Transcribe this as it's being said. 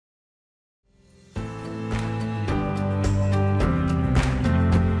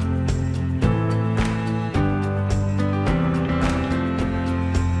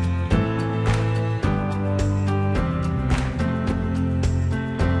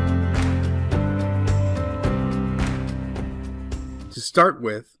start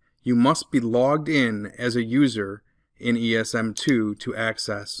with, you must be logged in as a user in ESM2 to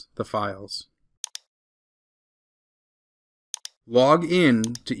access the files. Log in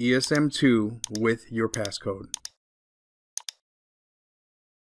to ESM2 with your passcode.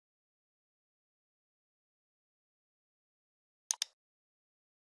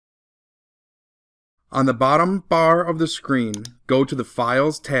 On the bottom bar of the screen, go to the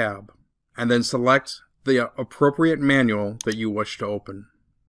Files tab and then select the appropriate manual that you wish to open.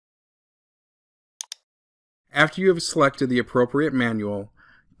 After you have selected the appropriate manual,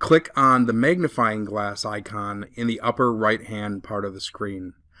 click on the magnifying glass icon in the upper right-hand part of the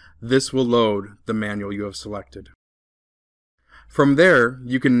screen. This will load the manual you have selected. From there,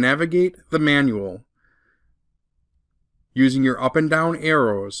 you can navigate the manual using your up and down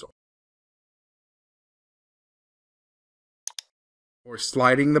arrows or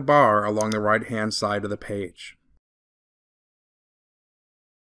sliding the bar along the right-hand side of the page.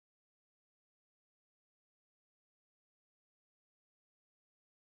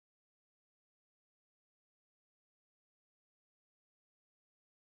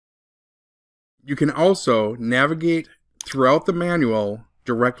 You can also navigate throughout the manual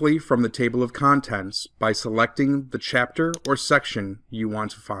directly from the table of contents by selecting the chapter or section you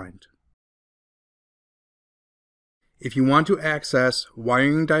want to find. If you want to access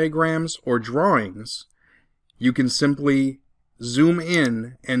wiring diagrams or drawings, you can simply zoom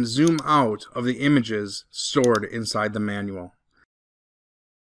in and zoom out of the images stored inside the manual.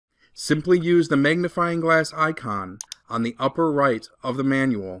 Simply use the magnifying glass icon on the upper right of the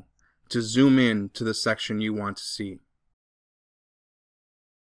manual to zoom in to the section you want to see.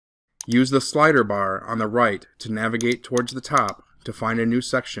 Use the slider bar on the right to navigate towards the top to find a new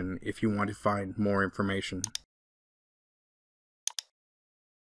section if you want to find more information.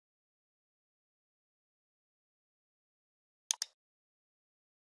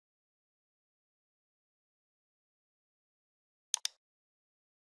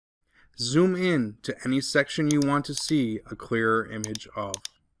 Zoom in to any section you want to see a clearer image of.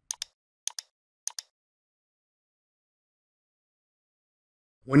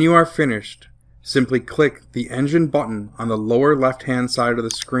 When you are finished, simply click the Engine button on the lower left-hand side of the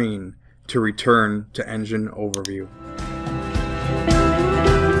screen to return to Engine Overview.